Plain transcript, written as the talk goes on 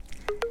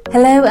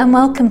Hello and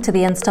welcome to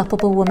the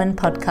Unstoppable Woman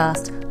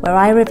podcast, where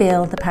I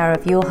reveal the power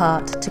of your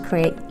heart to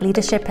create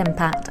leadership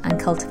impact and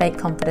cultivate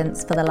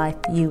confidence for the life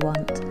you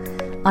want.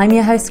 I'm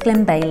your host,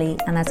 Glyn Bailey,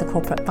 and as a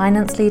corporate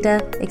finance leader,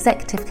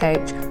 executive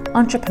coach,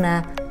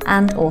 entrepreneur,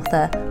 and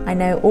author, I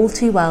know all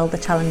too well the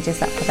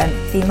challenges that prevent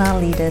female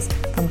leaders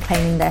from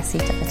claiming their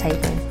seat at the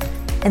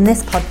table. In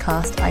this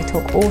podcast, I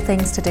talk all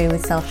things to do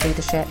with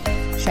self-leadership,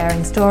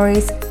 sharing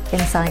stories,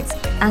 insights,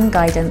 and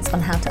guidance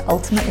on how to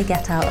ultimately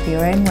get out of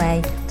your own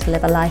way to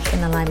live a life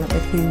in alignment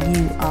with who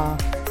you are.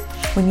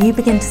 When you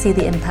begin to see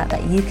the impact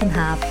that you can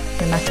have,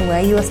 no matter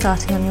where you are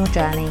starting on your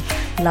journey,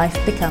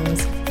 life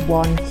becomes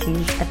one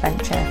huge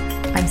adventure.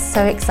 I'm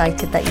so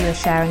excited that you are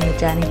sharing your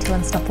journey to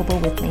Unstoppable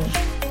with me.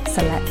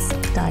 So let's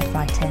dive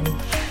right in.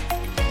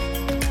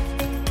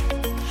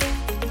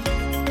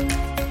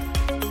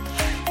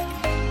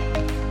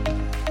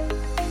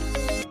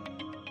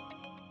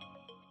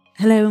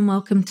 Hello and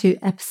welcome to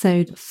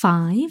episode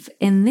 5.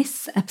 In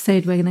this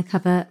episode, we're going to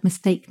cover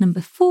mistake number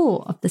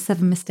 4 of the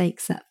 7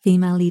 mistakes that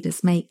female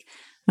leaders make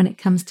when it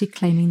comes to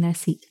claiming their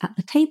seat at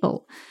the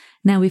table.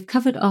 Now, we've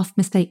covered off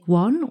mistake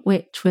 1,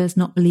 which was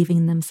not believing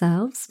in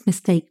themselves,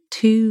 mistake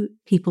 2,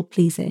 people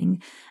pleasing,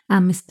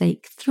 and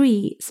mistake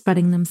 3,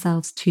 spreading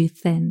themselves too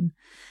thin.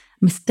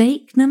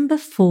 Mistake number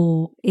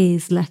 4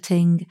 is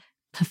letting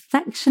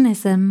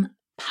perfectionism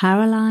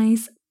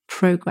paralyze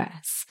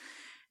progress.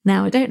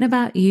 Now, I don't know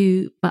about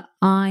you, but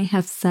I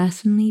have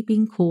certainly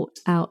been caught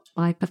out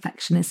by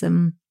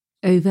perfectionism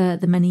over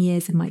the many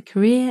years in my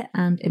career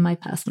and in my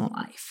personal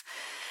life.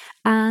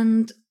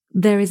 And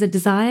there is a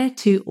desire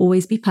to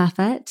always be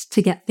perfect,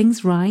 to get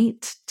things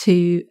right,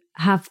 to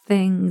have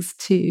things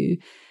to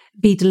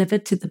be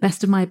delivered to the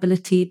best of my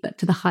ability, but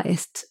to the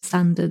highest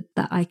standard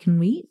that I can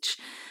reach.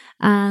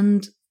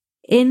 And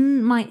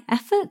in my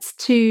efforts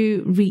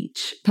to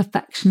reach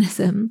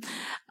perfectionism,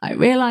 I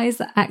realized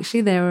that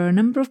actually there are a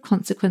number of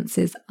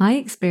consequences I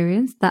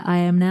experienced that I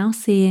am now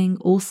seeing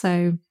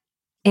also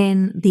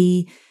in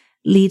the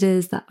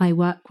leaders that I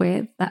work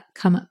with that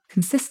come up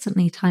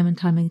consistently time and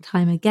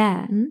time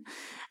again.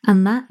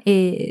 And that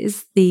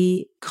is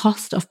the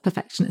cost of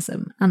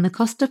perfectionism. And the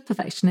cost of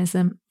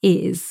perfectionism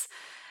is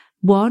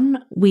 1,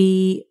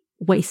 we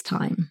waste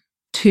time.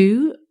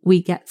 2,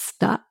 we get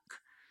stuck.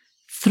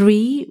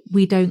 3,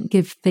 we don't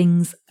give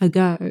things a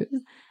go.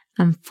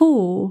 And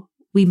 4,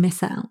 we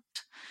miss out.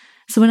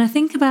 So when I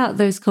think about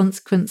those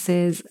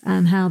consequences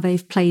and how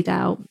they've played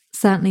out,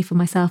 certainly for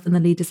myself and the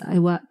leaders that I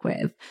work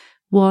with,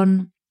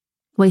 1,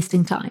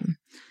 wasting time.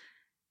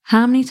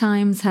 How many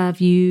times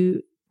have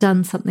you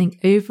done something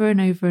over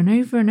and over and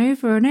over and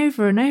over and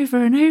over and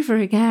over and over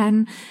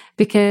again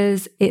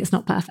because it's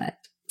not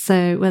perfect?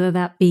 So whether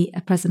that be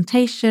a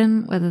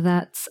presentation, whether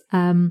that's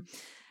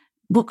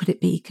what could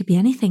it be? It could be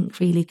anything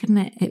really, couldn't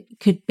it? It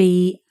could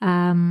be,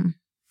 I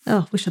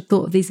wish I'd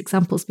thought of these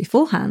examples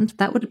beforehand.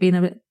 That would have been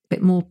a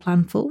bit more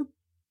planful.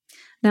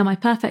 Now, my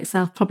perfect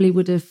self probably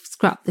would have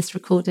scrapped this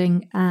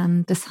recording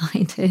and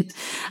decided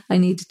I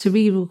needed to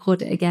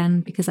re-record it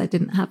again because I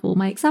didn't have all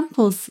my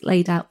examples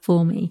laid out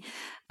for me.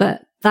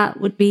 But that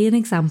would be an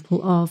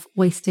example of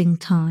wasting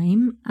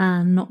time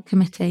and not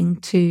committing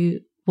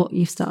to what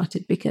you've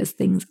started because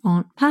things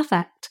aren't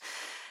perfect.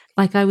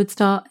 Like I would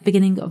start the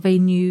beginning of a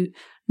new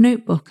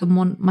notebook and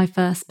want my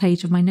first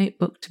page of my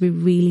notebook to be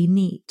really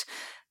neat.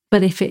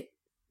 But if it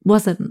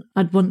wasn't,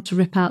 I'd want to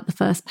rip out the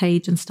first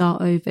page and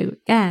start over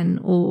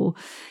again. Or,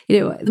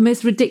 the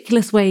most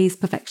ridiculous ways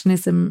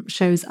perfectionism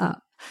shows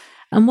up.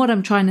 And what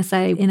I'm trying to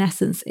say in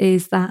essence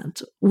is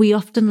that we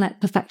often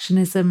let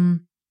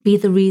perfectionism be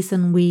the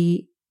reason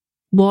we,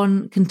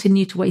 1,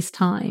 continue to waste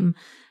time,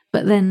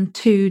 but then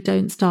 2,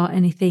 don't start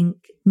anything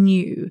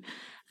new.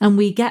 And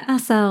we get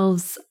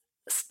ourselves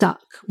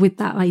stuck with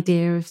that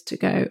idea of to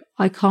go,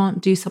 I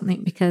can't do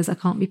something because I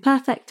can't be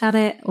perfect at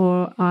it,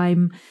 or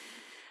I'm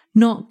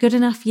not good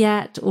enough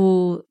yet,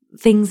 or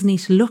things need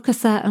to look a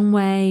certain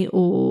way,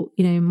 or,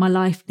 my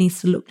life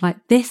needs to look like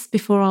this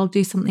before I'll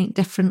do something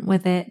different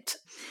with it.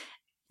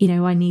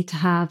 I need to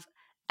have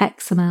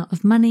X amount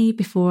of money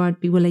before I'd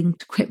be willing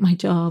to quit my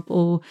job,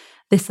 or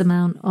this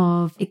amount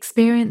of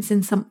experience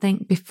in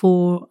something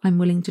before I'm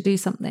willing to do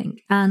something.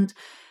 And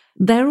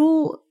they're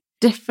all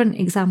different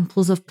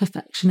examples of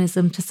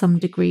perfectionism to some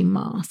degree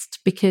masked,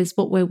 because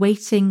what we're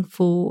waiting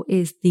for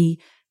is the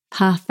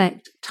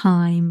perfect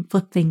time for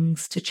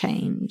things to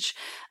change,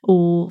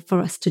 or for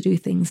us to do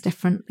things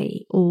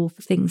differently, or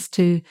for things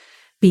to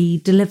be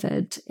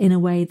delivered in a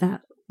way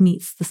that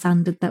meets the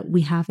standard that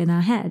we have in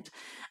our head.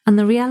 And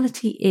the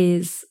reality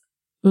is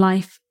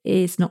life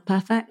is not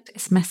perfect.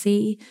 It's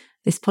messy.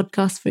 This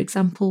podcast, for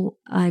example,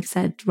 I've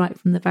said right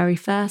from the very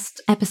first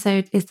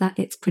episode is that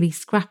it's pretty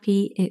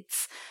scrappy.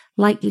 It's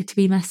likely to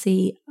be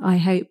messy. I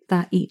hope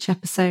that each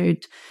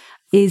episode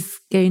is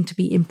going to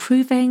be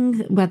improving,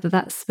 whether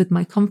that's with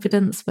my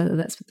confidence, whether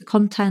that's with the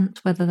content,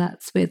 whether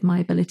that's with my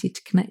ability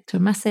to connect to a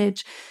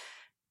message.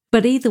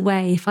 But either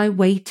way, if I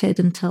waited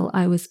until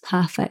I was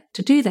perfect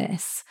to do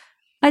this,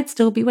 I'd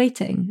still be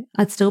waiting.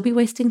 I'd still be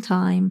wasting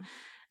time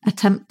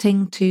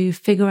attempting to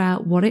figure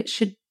out what it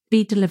should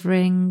be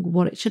delivering,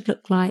 what it should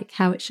look like,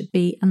 how it should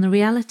be. And the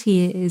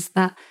reality is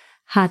that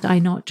had I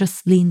not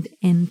just leaned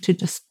in to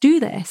just do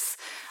this,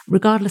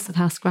 regardless of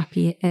how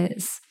scrappy it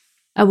is,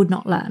 I would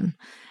not learn.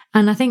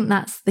 And I think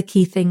that's the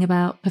key thing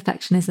about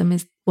perfectionism,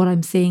 is what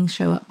I'm seeing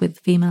show up with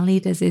female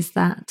leaders, is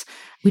that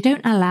we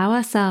don't allow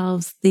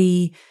ourselves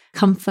the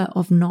comfort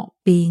of not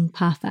being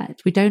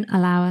perfect. We don't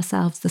allow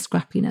ourselves the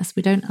scrappiness.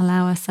 We don't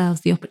allow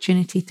ourselves the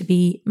opportunity to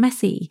be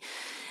messy.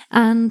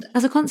 And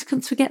as a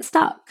consequence, we get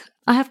stuck.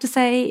 I have to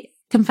say,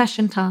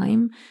 confession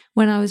time,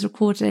 when I was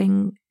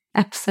recording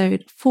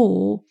episode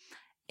 4,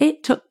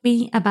 it took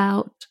me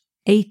about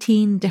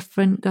 18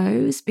 different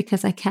goes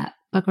because I kept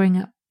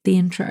buggering up the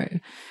intro.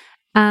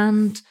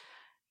 And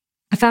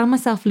I found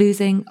myself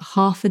losing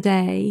half a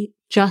day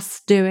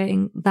just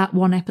doing that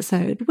one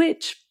episode,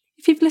 which,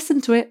 if you've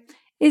listened to it,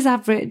 is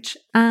average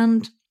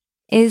and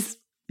is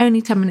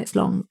only 10 minutes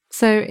long.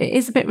 So it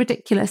is a bit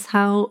ridiculous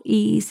how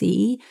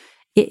easy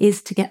it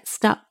is to get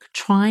stuck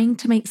trying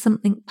to make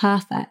something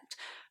perfect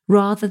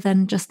rather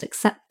than just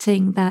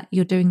accepting that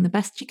you're doing the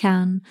best you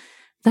can,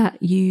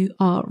 that you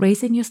are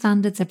raising your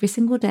standards every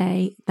single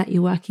day, that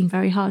you're working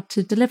very hard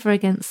to deliver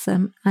against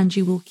them, and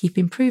you will keep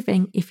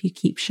improving if you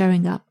keep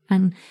showing up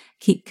and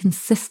keep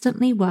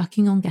consistently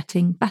working on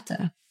getting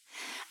better.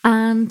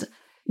 And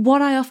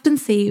what I often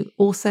see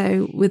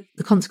also with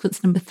the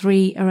consequence number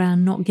 3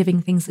 around not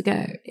giving things a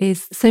go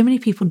is so many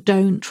people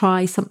don't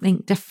try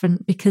something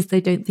different because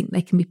they don't think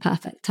they can be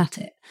perfect at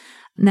it.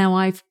 Now,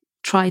 I've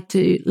tried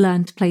to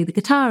learn to play the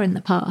guitar in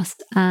the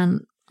past,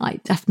 and I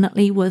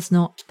definitely was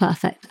not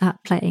perfect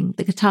at playing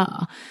the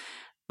guitar,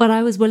 but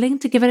I was willing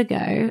to give it a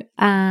go.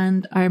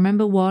 And I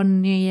remember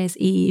one New Year's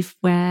Eve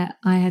where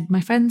I had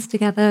my friends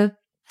together,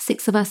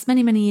 6 of us,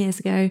 many, many years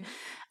ago,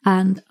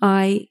 and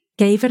I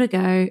gave it a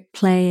go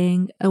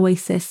playing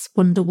Oasis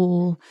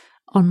Wonderwall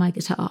on my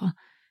guitar.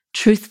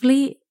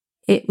 Truthfully,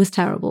 it was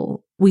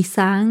terrible. We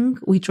sang,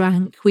 we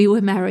drank, we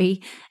were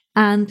merry,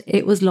 and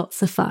it was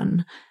lots of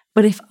fun.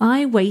 But if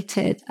I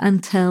waited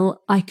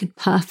until I could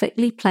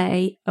perfectly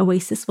play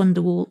Oasis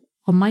Wonderwall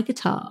on my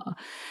guitar,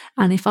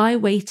 and if I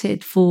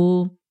waited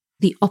for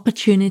the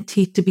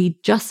opportunity to be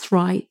just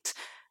right,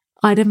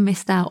 I'd have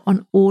missed out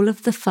on all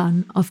of the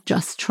fun of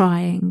just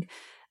trying.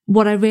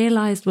 What I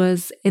realized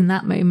was, in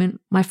that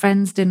moment, my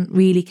friends didn't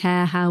really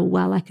care how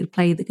well I could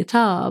play the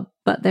guitar,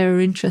 but they were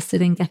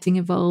interested in getting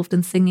involved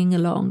and singing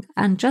along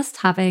and just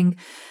having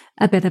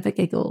a bit of a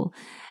giggle.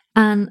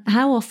 And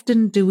how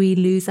often do we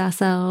lose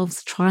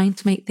ourselves trying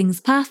to make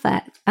things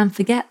perfect and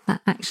forget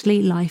that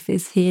actually life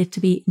is here to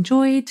be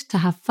enjoyed, to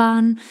have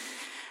fun,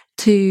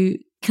 to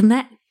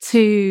connect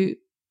to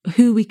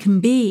who we can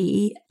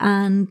be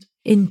and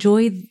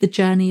enjoy the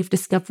journey of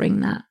discovering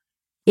that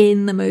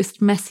in the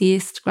most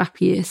messiest,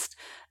 scrappiest,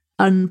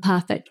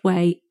 unperfect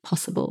way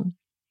possible.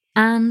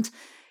 And,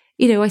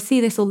 I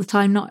see this all the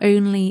time, not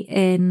only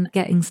in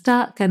getting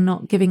stuck and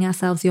not giving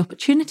ourselves the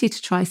opportunity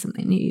to try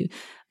something new,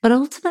 but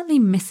ultimately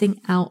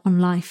missing out on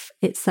life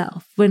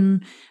itself.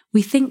 When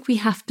we think we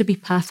have to be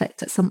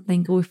perfect at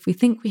something, or if we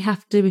think we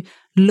have to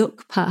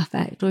look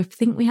perfect, or if we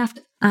think we have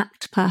to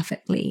act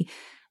perfectly,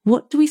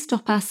 what do we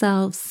stop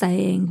ourselves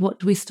saying? What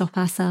do we stop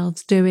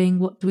ourselves doing?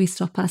 What do we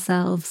stop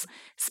ourselves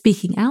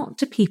speaking out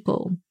to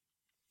people?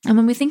 And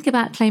when we think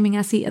about claiming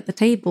our seat at the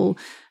table,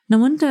 no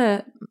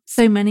wonder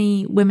so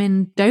many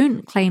women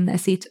don't claim their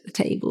seat at the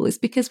table. It's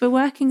because we're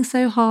working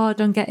so hard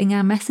on getting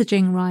our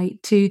messaging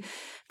right, to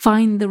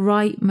find the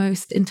right,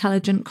 most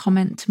intelligent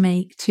comment to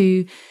make,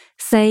 to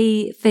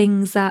say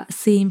things that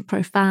seem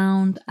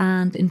profound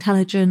and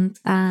intelligent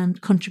and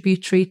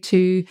contributory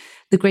to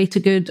the greater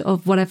good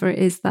of whatever it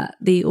is that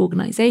the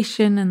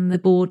organization and the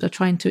board are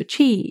trying to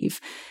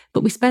achieve.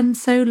 But we spend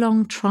so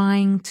long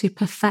trying to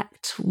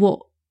perfect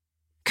what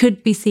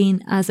could be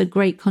seen as a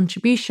great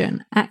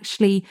contribution.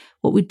 Actually,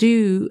 what we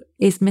do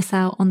is miss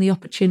out on the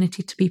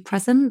opportunity to be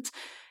present,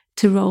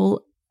 to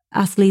roll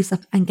our sleeves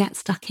up and get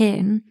stuck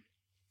in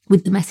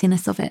with the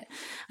messiness of it.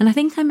 And I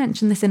think I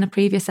mentioned this in a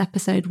previous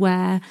episode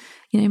where,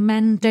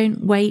 men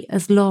don't wait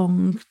as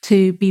long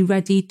to be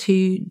ready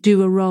to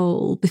do a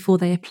role before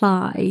they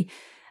apply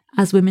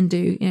as women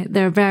do.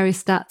 There are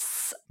various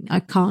stats.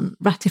 I can't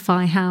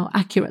ratify how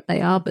accurate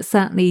they are, but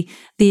certainly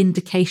the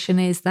indication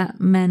is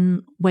that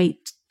men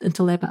wait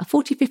until they're about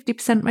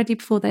 40-50% ready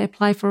before they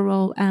apply for a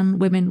role,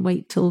 and women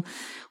wait till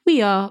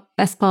we are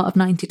best part of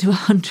 90 to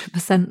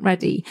 100%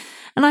 ready.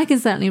 And I can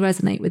certainly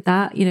resonate with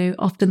that,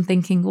 often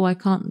thinking, I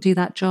can't do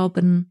that job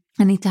and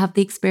I need to have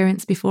the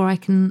experience before I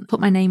can put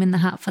my name in the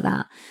hat for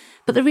that.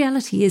 But the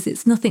reality is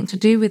it's nothing to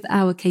do with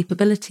our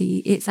capability.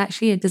 It's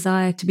actually a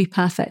desire to be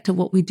perfect at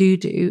what we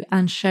do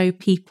and show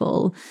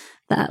people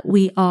that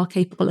we are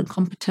capable and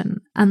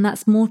competent. And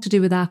that's more to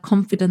do with our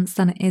confidence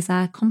than it is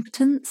our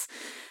competence.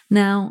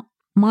 Now,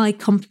 my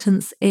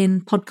competence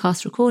in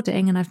podcast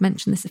recording, and I've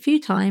mentioned this a few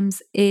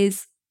times,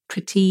 is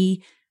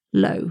pretty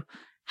low.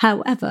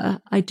 However,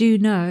 I do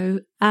know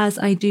as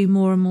I do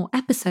more and more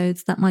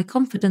episodes that my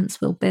confidence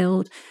will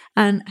build.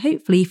 And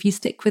hopefully, if you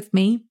stick with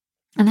me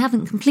and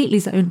haven't completely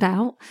zoned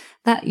out,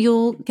 that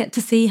you'll get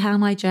to see how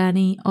my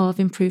journey of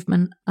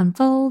improvement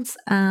unfolds,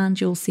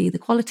 and you'll see the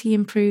quality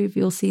improve.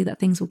 You'll see that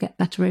things will get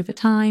better over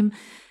time,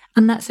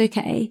 and that's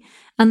okay.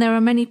 And there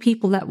are many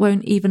people that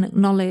won't even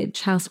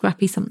acknowledge how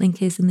scrappy something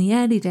is in the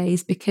early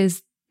days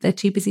because they're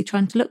too busy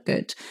trying to look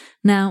good.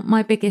 Now,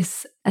 my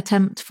biggest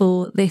attempt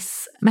for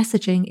this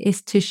messaging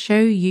is to show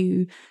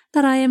you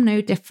that I am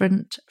no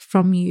different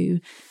from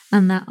you,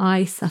 and that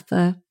I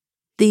suffer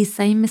these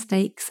same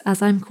mistakes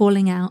as I'm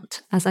calling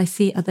out, as I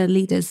see other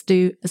leaders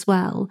do as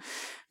well.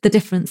 The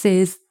difference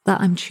is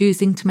that I'm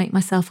choosing to make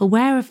myself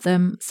aware of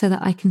them so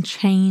that I can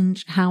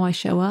change how I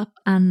show up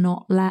and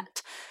not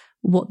let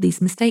what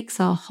these mistakes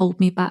are hold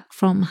me back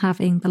from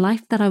having the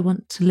life that I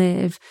want to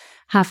live,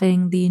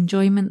 having the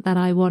enjoyment that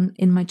I want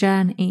in my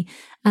journey,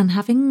 and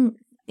having,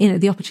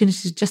 the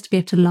opportunity just to be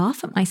able to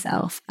laugh at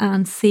myself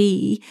and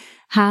see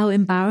how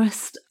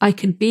embarrassed I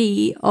could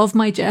be of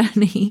my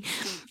journey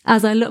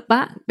as I look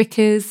back.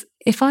 Because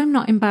if I'm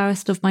not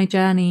embarrassed of my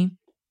journey,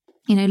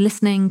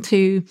 listening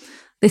to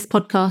this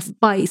podcast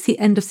by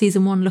end of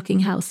season 1,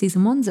 looking how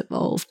season 1's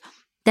evolved,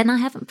 then I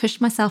haven't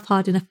pushed myself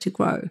hard enough to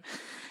grow.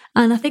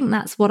 And I think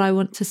that's what I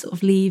want to sort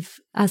of leave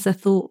as a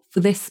thought for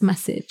this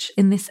message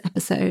in this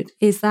episode,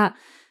 is that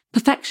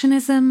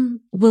perfectionism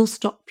will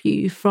stop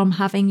you from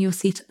having your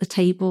seat at the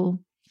table,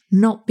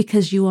 not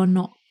because you are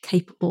not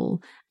capable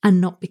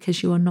and not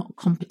because you are not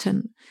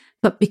competent,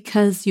 but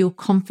because your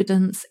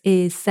confidence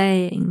is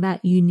saying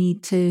that you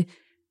need to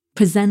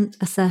present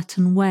a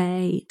certain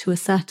way to a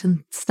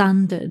certain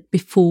standard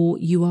before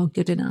you are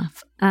good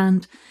enough.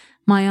 And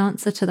my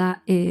answer to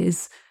that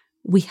is,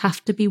 we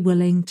have to be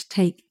willing to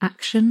take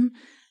action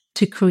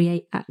to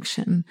create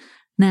action.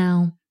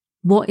 Now,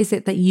 what is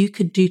it that you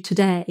could do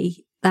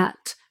today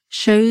that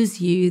shows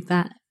you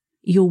that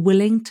you're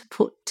willing to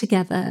put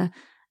together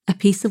a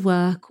piece of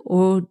work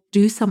or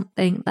do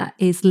something that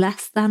is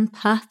less than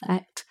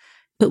perfect,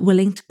 but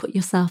willing to put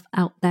yourself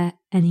out there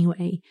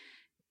anyway?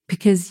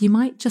 Because you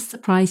might just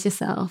surprise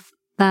yourself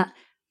that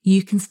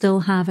you can still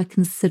have a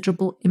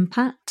considerable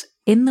impact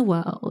in the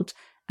world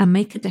and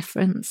make a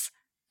difference,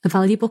 a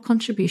valuable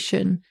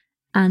contribution,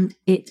 and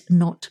it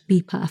not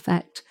be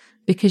perfect.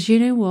 Because you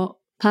know what?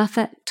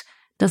 Perfect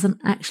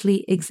doesn't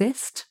actually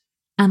exist.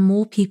 And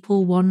more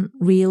people want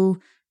real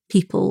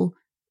people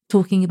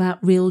talking about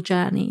real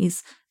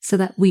journeys so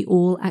that we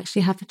all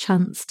actually have a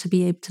chance to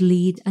be able to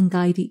lead and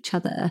guide each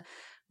other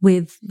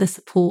with the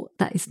support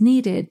that is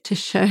needed to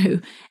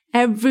show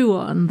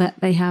everyone that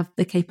they have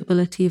the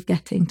capability of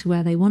getting to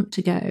where they want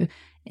to go,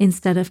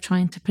 instead of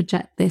trying to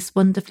project this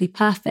wonderfully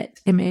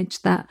perfect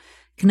image that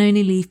can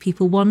only leave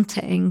people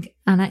wanting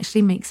and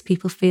actually makes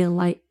people feel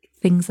like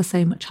things are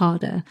so much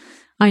harder.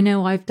 I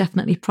know I've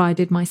definitely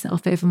prided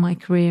myself over my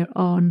career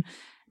on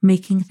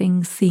making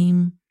things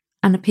seem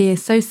and appear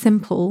so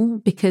simple,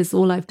 because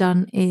all I've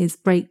done is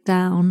break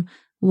down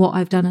what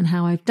I've done and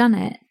how I've done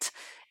it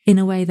in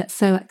a way that's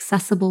so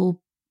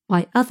accessible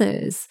by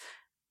others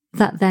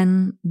that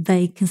then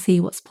they can see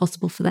what's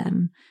possible for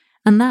them.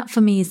 And that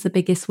for me is the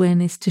biggest win,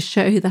 is to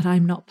show that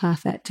I'm not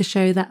perfect, to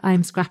show that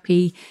I'm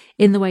scrappy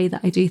in the way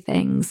that I do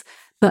things,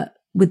 but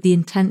with the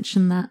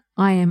intention that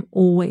I am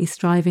always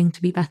striving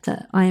to be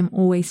better. I am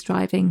always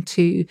striving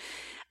to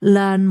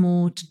learn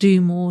more, to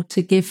do more,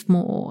 to give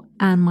more.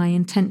 And my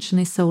intention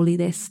is solely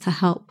this: to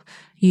help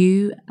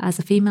you as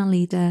a female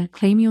leader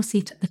claim your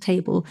seat at the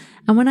table.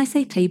 And when I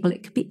say table,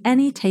 it could be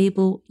any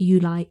table you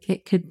like.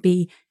 It could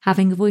be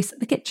having a voice at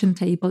the kitchen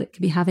table. It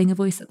could be having a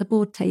voice at the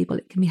board table.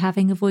 It can be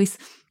having a voice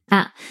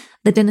at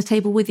the dinner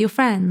table with your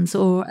friends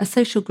or a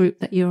social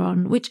group that you're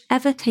on.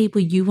 Whichever table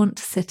you want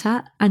to sit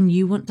at and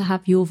you want to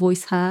have your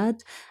voice heard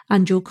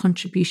and your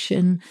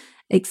contribution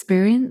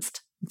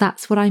experienced,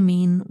 that's what I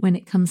mean when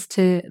it comes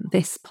to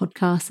this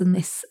podcast and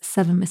this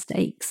 7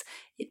 mistakes.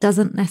 It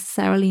doesn't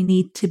necessarily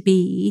need to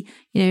be,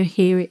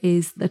 here it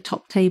is, the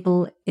top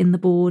table in the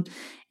board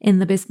in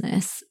the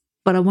business,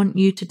 but I want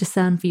you to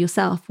discern for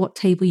yourself what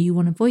table you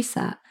want to voice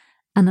at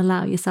and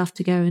allow yourself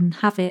to go and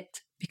have it,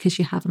 because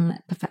you haven't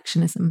let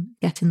perfectionism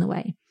get in the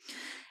way.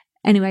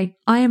 Anyway,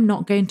 I am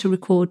not going to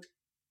record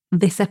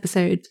this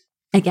episode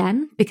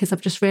again because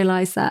I've just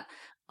realized that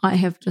I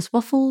have just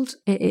waffled.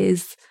 It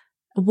is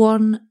a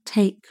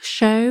 1-take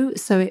show,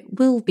 so it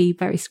will be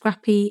very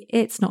scrappy.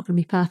 It's not going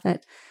to be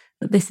perfect,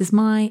 but this is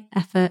my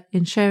effort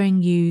in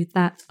showing you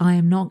that I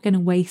am not going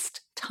to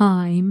waste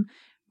time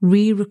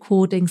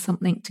re-recording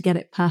something to get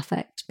it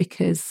perfect,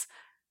 because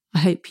I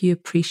hope you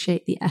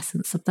appreciate the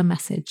essence of the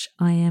message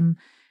I am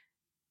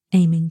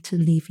aiming to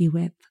leave you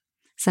with.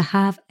 So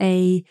have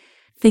a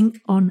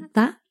think on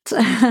that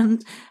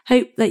and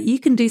hope that you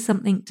can do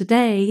something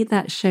today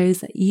that shows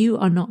that you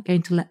are not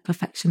going to let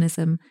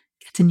perfectionism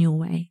get in your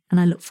way. And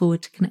I look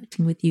forward to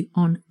connecting with you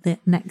on the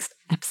next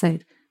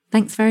episode.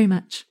 Thanks very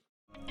much.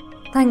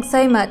 Thanks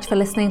so much for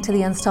listening to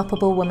the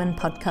Unstoppable Woman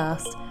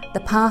podcast. The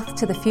path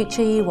to the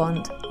future you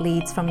want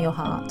leads from your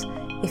heart.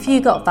 If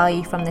you got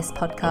value from this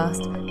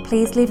podcast,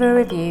 please leave a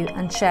review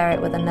and share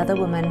it with another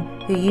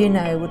woman who you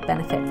know would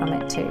benefit from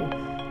it too.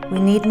 We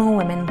need more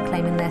women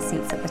claiming their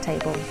seats at the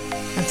table.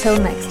 Until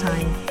next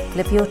time,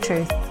 live your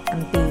truth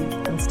and be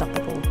unstoppable.